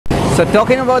So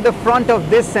talking about the front of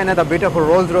this Senat, a bit of a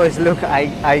Rolls Royce look,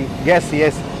 I guess,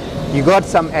 yes. You got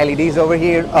some LEDs over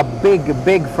here, a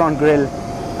big front grille,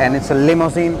 and it's a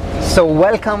limousine. So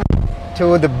welcome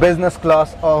to the business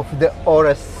class of the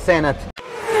AURUS Senat.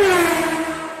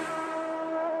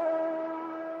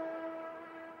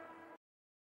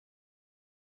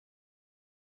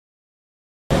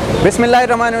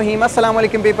 Bismillahirrahmanirrahim. Assalamu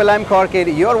alaikum people, I'm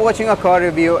Carkid. You're watching a car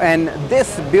review, and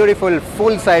this beautiful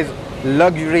full-size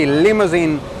luxury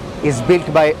limousine is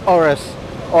built by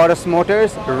AURUS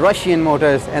Motors, Russian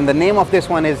Motors, and the name of this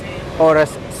one is AURUS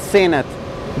Senat.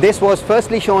 This was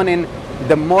firstly shown in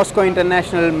the Moscow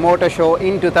International Motor Show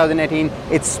in 2018.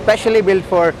 It's specially built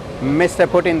for Mr.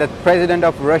 Putin, the president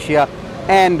of Russia,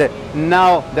 and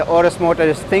now the AURUS Motor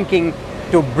is thinking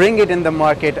to bring it in the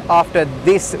market after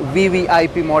these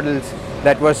VVIP models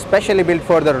that were specially built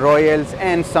for the royals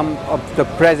and some of the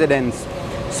presidents.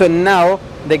 So now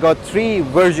they got three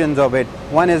versions of it.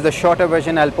 One is the shorter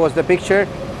version, I'll post the picture,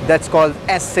 that's called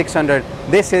S600.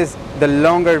 This is the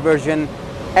longer version,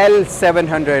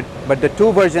 L700, but the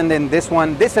two versions in this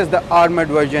one, this is the armored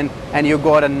version, and you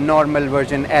got a normal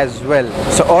version as well.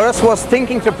 So AURUS was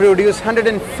thinking to produce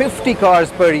 150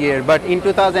 cars per year, but in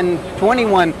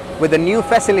 2021 with the new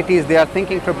facilities they are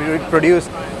thinking to produce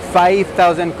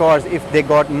 5,000 cars. If they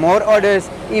got more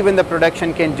orders, even the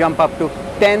production can jump up to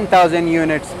 10,000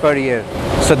 units per year.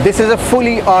 So this is a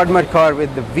fully armored car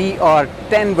with the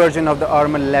VR10 version of the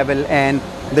armor level, and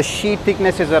the sheet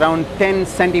thickness is around 10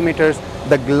 centimeters.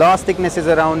 The glass thickness is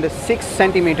around 6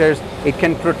 centimeters. It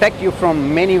can protect you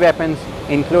from many weapons,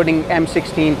 including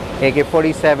M16,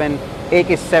 AK-47,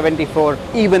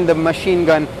 AK-74, even the machine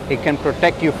gun. It can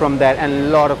protect you from that,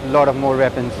 and lot of more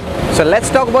weapons. So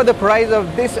let's talk about the price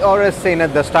of this AURUS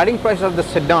Senat. The starting price of the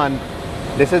sedan,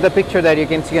 this is the picture that you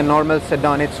can see, a normal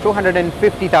sedan, it's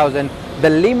 250,000. The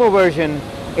limo version,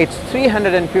 it's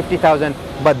 350,000,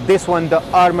 but this one, the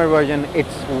armor version,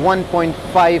 it's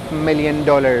 $1.5 million.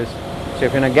 So if you're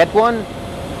gonna get one,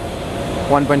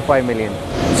 1.5 million.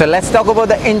 So let's talk about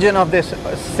the engine of this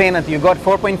Senat. You got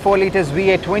 4.4 liters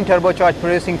V8 twin turbocharged,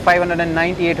 producing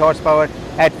 598 horsepower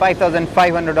at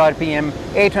 5,500 RPM,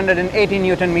 880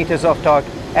 Newton meters of torque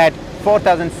at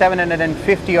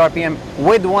 4,750 RPM,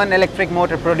 with one electric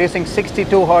motor producing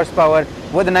 62 horsepower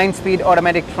with a 9-speed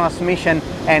automatic transmission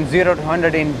and 0 to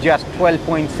 100 in just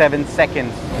 12.7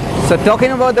 seconds. So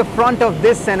talking about the front of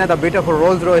this Senat, a bit of a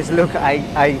Rolls Royce look,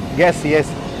 I guess,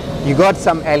 yes. You got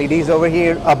some LEDs over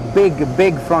here, a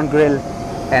big front grille,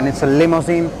 and it's a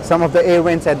limousine. Some of the air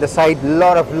vents at the side,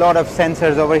 lot of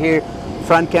sensors over here.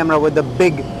 Front camera with the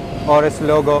big AURUS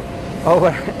logo over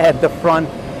at the front.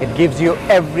 It gives you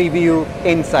every view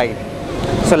inside.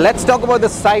 So let's talk about the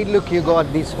side look. You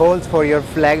got these holes for your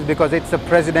flags because it's a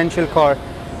presidential car.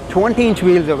 20-inch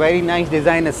wheels, a very nice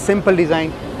design, a simple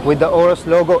design with the AURUS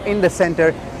logo in the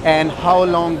center. And how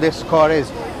long this car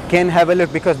is, can have a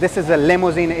look, because this is a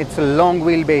limousine, it's a long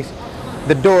wheelbase.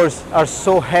 The doors are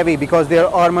so heavy because they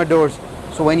are armor doors.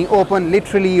 So when you open,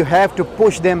 literally you have to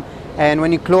push them, and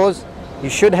when you close, you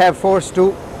should have force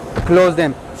to close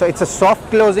them. So it's a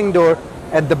soft closing door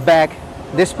at the back.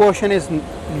 This portion is,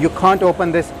 you can't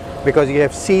open this because you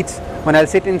have seats. When I'll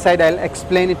sit inside, I'll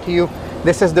explain it to you.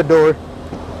 This is the door.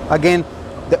 Again,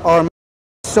 the armor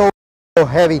is so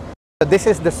heavy. So this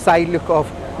is the side look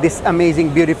of this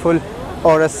amazing, beautiful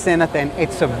AURUS Senat, and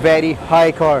it's a very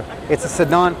high car. It's a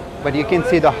sedan, but you can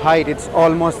see the height, it's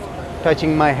almost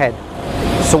touching my head.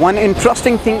 So one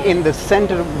interesting thing in the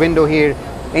center window here,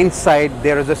 inside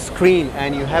there is a screen,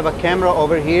 and you have a camera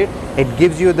over here. It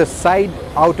gives you the side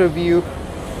outer view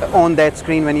on that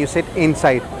screen when you sit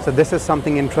inside. So this is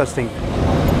something interesting.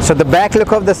 So the back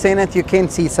look of the Senat, you can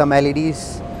see some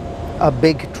LEDs, a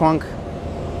big trunk,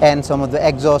 and some of the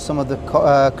exhaust, some of the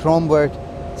chrome work,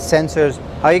 sensors.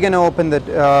 How are you going to open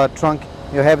the trunk?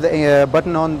 You have the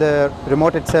button on the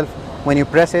remote itself. When you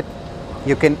press it,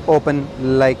 you can open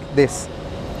like this.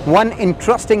 One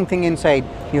interesting thing inside,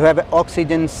 you have an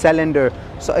oxygen cylinder.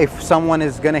 So if someone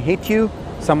is going to hit you,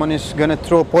 someone is going to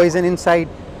throw poison inside,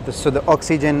 so the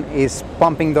oxygen is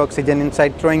pumping the oxygen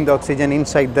inside, throwing the oxygen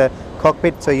inside the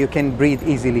cockpit, so you can breathe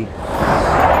easily.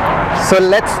 So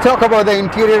let's talk about the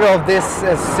interior of this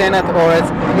Senat AURUS.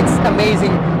 It's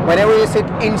amazing. Whenever you sit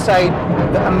inside,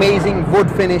 the amazing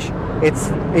wood finish.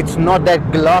 It's not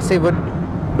that glossy wood,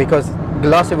 because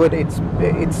glossy wood,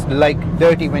 it's like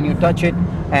dirty when you touch it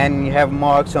and you have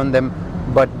marks on them.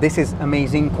 But this is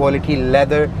amazing quality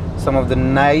leather, some of the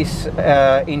nice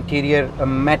interior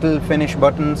metal finish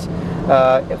buttons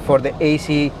for the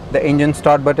AC, the engine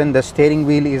start button. The steering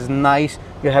wheel is nice.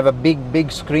 You have a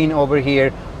big screen over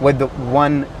here with the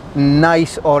one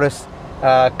nice AURUS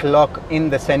clock in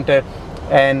the center,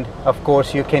 and of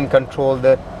course you can control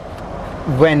the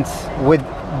vents with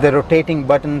the rotating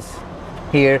buttons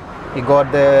here. You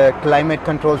got the climate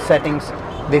control settings.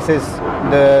 This is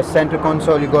the center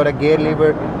console. You got a gear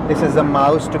lever. This is a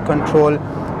mouse to control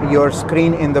your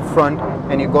screen in the front,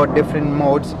 and you got different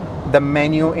modes. The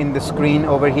menu in the screen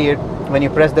over here, when you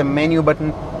press the menu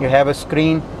button, you have a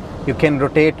screen. You can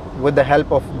rotate with the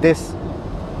help of this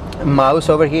mouse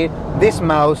over here. This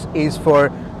mouse is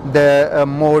for the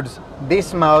modes.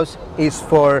 This mouse is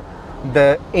for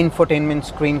the infotainment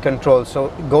screen control. So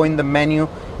go in the menu,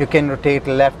 you can rotate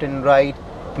left and right,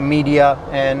 media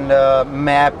and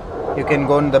map. You can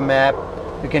go in the map.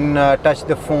 You can touch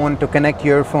the phone to connect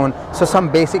your phone. So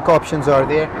some basic options are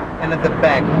there. And at the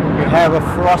back you have a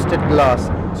frosted glass.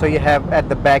 So you have at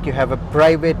the back you have a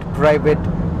private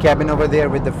cabin over there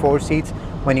with the 4 seats.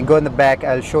 When you go in the back,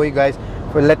 I'll show you guys.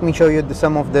 Well, let me show you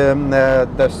some of the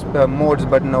modes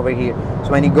button over here.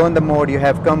 So when you go in the mode, you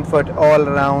have comfort, all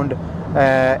around,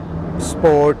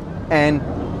 sport, and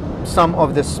some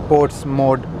of the sports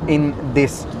mode in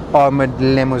this armored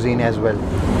limousine as well.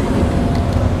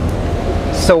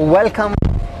 So welcome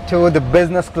to the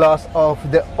business class of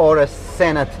the AURUS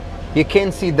Senat. You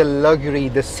can see the luxury,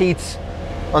 the seats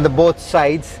on the both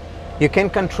sides. You can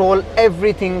control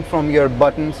everything from your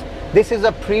buttons. This is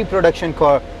a pre-production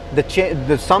car.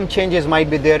 Some changes might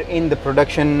be there in the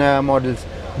production models,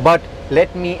 but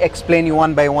let me explain you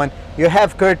one by one. You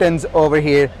have curtains over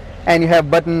here, and you have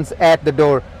buttons at the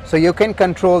door, so you can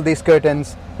control these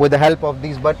curtains with the help of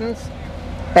these buttons,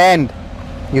 and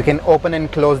you can open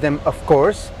and close them, of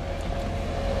course.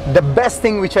 The best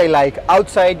thing which I like,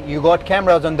 outside you got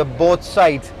cameras on the both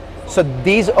sides. So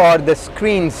these are the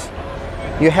screens.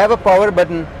 You have a power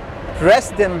button, press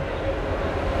them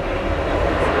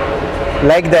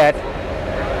like that.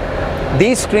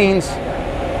 These screens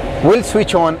will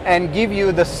switch on and give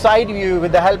you the side view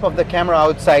with the help of the camera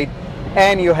outside,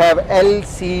 and you have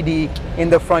LCD in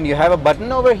the front. You have a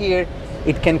button over here.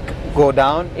 It can go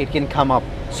down, it can come up.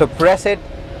 So press it,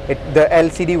 the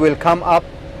LCD will come up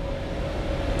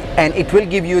and it will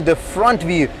give you the front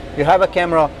view. You have a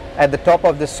camera at the top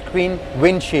of the screen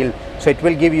windshield, so it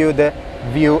will give you the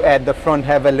view at the front.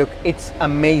 Have a look. It's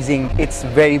amazing. It's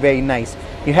very nice.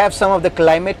 You have some of the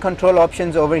climate control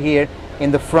options over here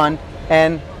in the front,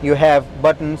 and you have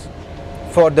buttons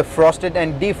for the frosted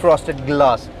and defrosted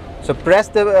glass. So press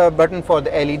the button for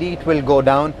the LED, it will go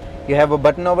down. You have a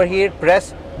button over here,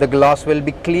 press, the glass will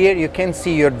be clear. You can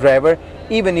see your driver.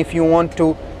 Even if you want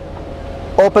to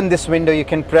open this window, you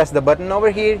can press the button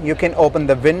over here. You can open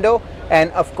the window,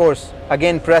 and of course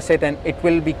again press it and it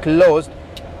will be closed,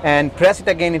 and press it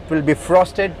again, it will be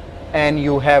frosted, and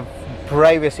you have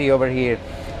privacy over here.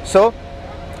 So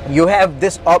you have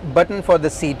this button for the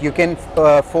seat. You can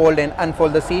fold and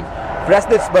unfold the seat. Press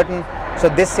this button, so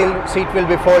this seat will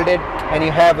be folded, and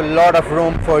you have a lot of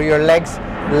room for your legs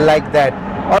like that.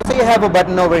 Also you have a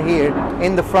button over here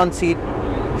in the front seat,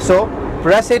 so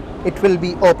press it, it will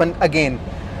be open again.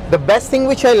 The best thing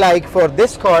which I like for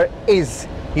this car is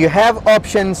you have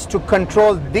options to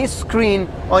control this screen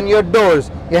on your doors.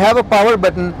 You have a power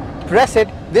button, press it,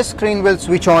 this screen will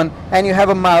switch on, and you have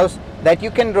a mouse that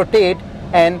you can rotate,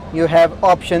 and you have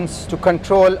options to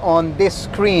control on this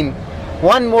screen.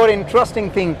 One more interesting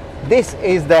thing, this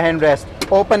is the handrest.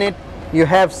 Open it, you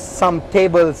have some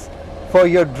tables for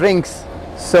your drinks.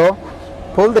 So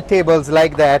pull the tables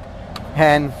like that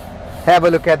and have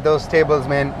a look at those tables,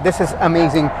 man. This is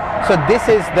amazing. So this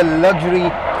is the luxury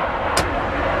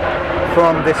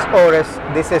from this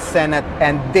AURUS. This is Senat,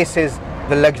 and this is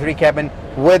the luxury cabin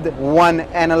with one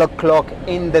analog clock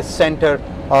in the center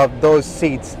of those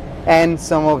seats, and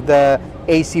some of the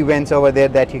AC vents over there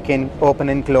that you can open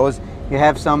and close. You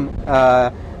have some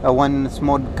one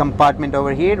small compartment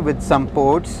over here with some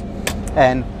ports,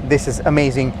 and this is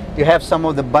amazing. You have some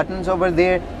of the buttons over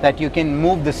there that you can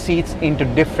move the seats into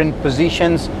different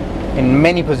positions, in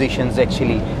many positions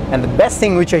actually. And the best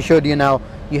thing which I showed you now,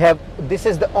 you have, this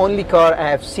is the only car I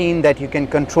have seen that you can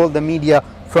control the media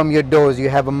from your doors. You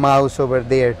have a mouse over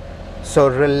there. So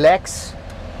relax,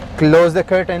 close the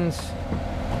curtains,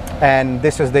 and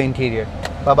this is the interior.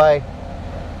 Bye bye.